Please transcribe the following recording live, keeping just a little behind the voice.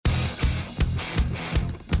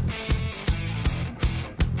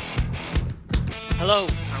Hello,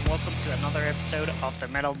 and welcome to another episode of the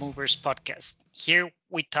Metal Movers podcast. Here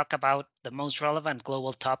we talk about the most relevant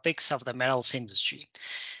global topics of the metals industry.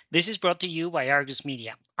 This is brought to you by Argus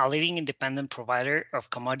Media, a leading independent provider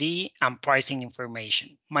of commodity and pricing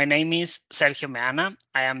information. My name is Sergio Meana.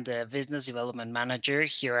 I am the Business Development Manager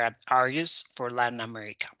here at Argus for Latin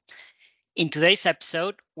America. In today's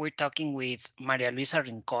episode, we're talking with Maria Luisa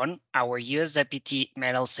Rincon, our U.S. Deputy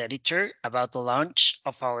Metals Editor, about the launch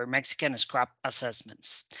of our Mexican scrap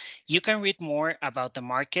assessments. You can read more about the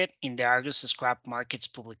market in the Argus Scrap Markets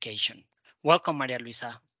publication. Welcome, Maria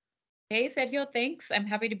Luisa. Hey, Sergio, thanks. I'm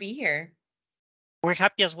happy to be here. We're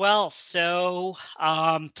happy as well. So,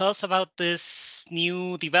 tell us about this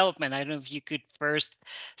new development. I don't know if you could first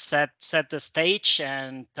set the stage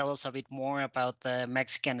and tell us a bit more about the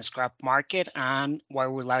Mexican scrap market and why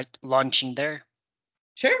we're launching there.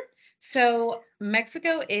 Sure. So,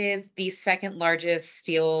 Mexico is the second largest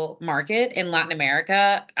steel market in Latin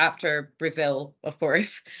America after Brazil, of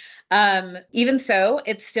course. Even so,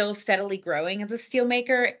 it's still steadily growing as a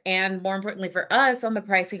steelmaker. And more importantly for us on the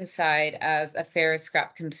pricing side, as a ferrous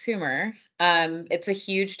scrap consumer, it's a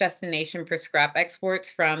huge destination for scrap exports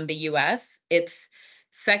from the US. It's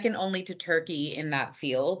second only to Turkey in that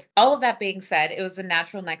field. All of that being said, it was a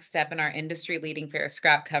natural next step in our industry leading ferrous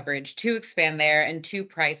scrap coverage to expand there and to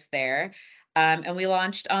price there. And we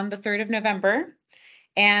launched on the 3rd of November.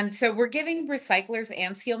 And so we're giving recyclers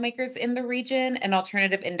and steelmakers in the region an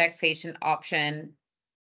alternative indexation option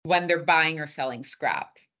when they're buying or selling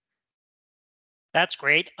scrap. That's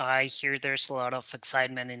great. I hear there's a lot of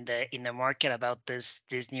excitement in the market about these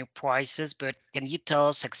new prices, but can you tell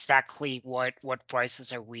us exactly what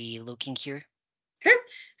prices are we looking here? Sure.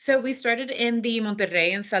 So we started in the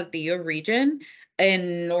Monterrey and Saltillo region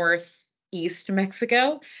in northeast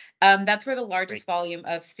Mexico. That's where the Great. largest volume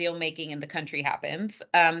of steel making in the country happens.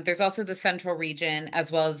 There's also the central region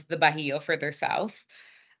as well as the Bajío further south.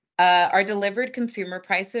 Our delivered consumer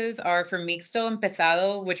prices are for mixto and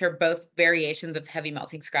pesado, which are both variations of heavy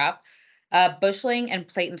melting scrap, busheling, and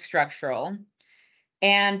plate and structural.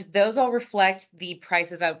 And those all reflect the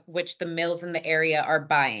prices at which the mills in the area are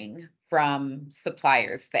buying from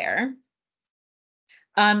suppliers there.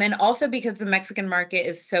 And also because the Mexican market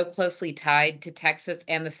is so closely tied to Texas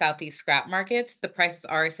and the Southeast scrap markets, the prices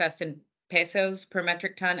are assessed in pesos per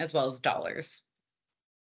metric ton as well as dollars.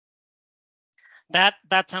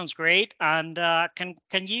 That sounds great. And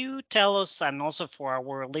can you tell us, and also for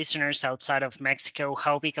our listeners outside of Mexico,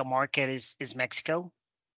 how big a market is Mexico?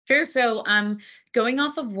 Sure. So, going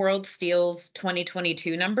off of World Steel's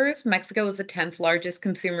 2022 numbers, Mexico is the 10th largest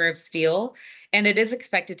consumer of steel, and it is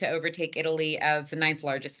expected to overtake Italy as the ninth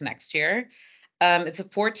largest next year. It's the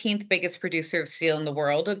 14th biggest producer of steel in the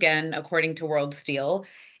world, again, according to World Steel.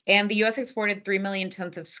 And the US exported 3 million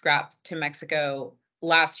tons of scrap to Mexico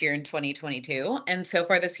last year in 2022. And so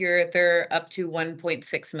far this year, they're up to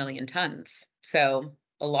 1.6 million tons. So,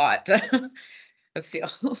 a lot of steel.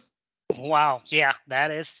 Wow, yeah,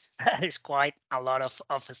 that is quite a lot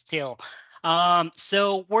of steel.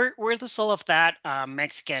 So where does all of that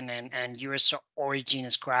Mexican and US origin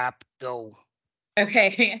scrap go?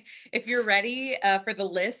 Okay, if you're ready for the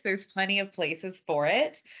list, there's plenty of places for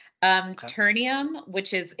it. Okay. Ternium,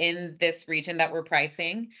 which is in this region that we're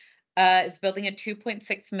pricing, is building a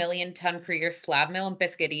 2.6 million ton per year slab mill in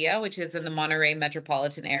Pesqueria, which is in the Monterrey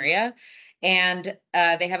metropolitan area. And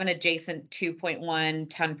they have an adjacent 2.1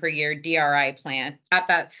 ton per year DRI plant at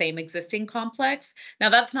that same existing complex. Now,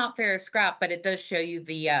 that's not ferrous scrap, but it does show you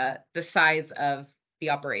the size of the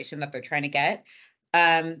operation that they're trying to get.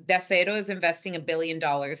 Acero is investing $1 billion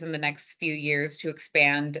in the next few years to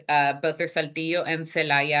expand both their Saltillo and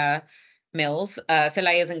Celaya mills.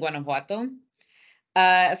 Celaya is in Guanajuato.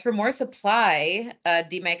 As for more supply,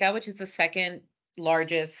 Dimeca, which is the second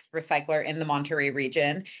largest recycler in the Monterrey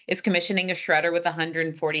region, is commissioning a shredder with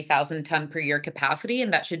 140,000 ton per year capacity,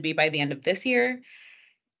 and that should be by the end of this year.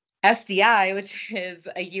 SDI, which is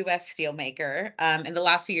a U.S. steelmaker, in the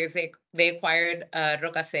last few years, they acquired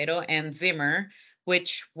Rocacero and Zimmer,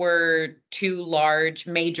 which were two large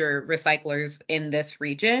major recyclers in this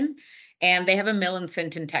region. And they have a mill in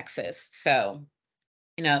Sinton, Texas. So,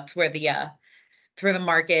 it's where the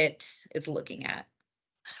market is looking at.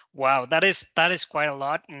 Wow, that is quite a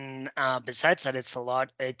lot. And besides that, it's a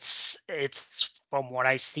lot. It's from what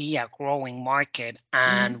I see a growing market,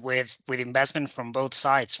 and Mhm. with investment from both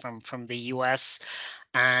sides, from the U.S.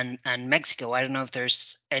 and Mexico. I don't know if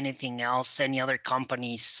there's anything else, any other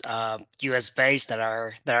companies, U.S. based that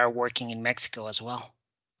are working in Mexico as well.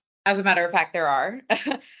 As a matter of fact, there are.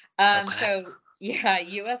 Okay. So Yeah,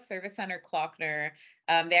 U.S. Service Center Klockner.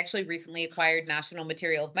 They actually recently acquired National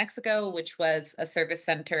Material of Mexico, which was a service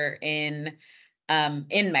center in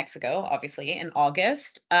Mexico, obviously in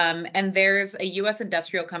August. And there's a U.S.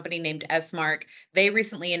 industrial company named Esmark. They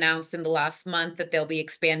recently announced in the last month that they'll be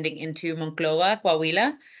expanding into Monclova,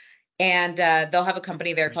 Coahuila, and they'll have a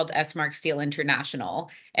company there Right. called Esmark Steel International,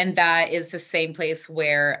 and that is the same place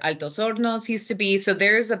where Altos Hornos used to be. So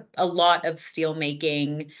there's a lot of steel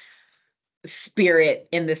making spirit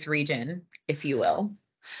in this region, if you will.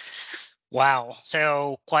 Wow.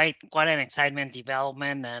 So quite an excitement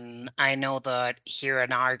development. And I know that here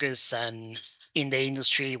at Argus and in the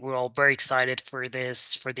industry, we're all very excited for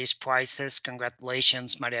these prices.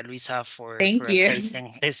 Congratulations, Maria Luisa, Thank for you.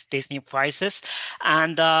 assessing these new prices.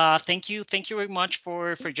 And thank you very much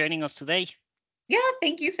for joining us today. Yeah,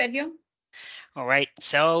 thank you, Sergio. All right.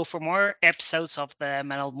 So for more episodes of the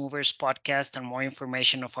Metal Movers podcast and more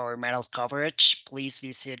information of our metals coverage, please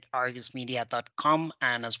visit argusmedia.com.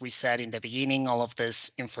 And as we said in the beginning, all of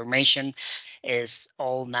this information is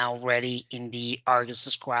all now ready in the Argus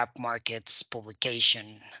Scrap Markets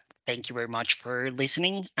publication. Thank you very much for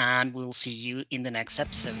listening, and we'll see you in the next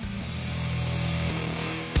episode.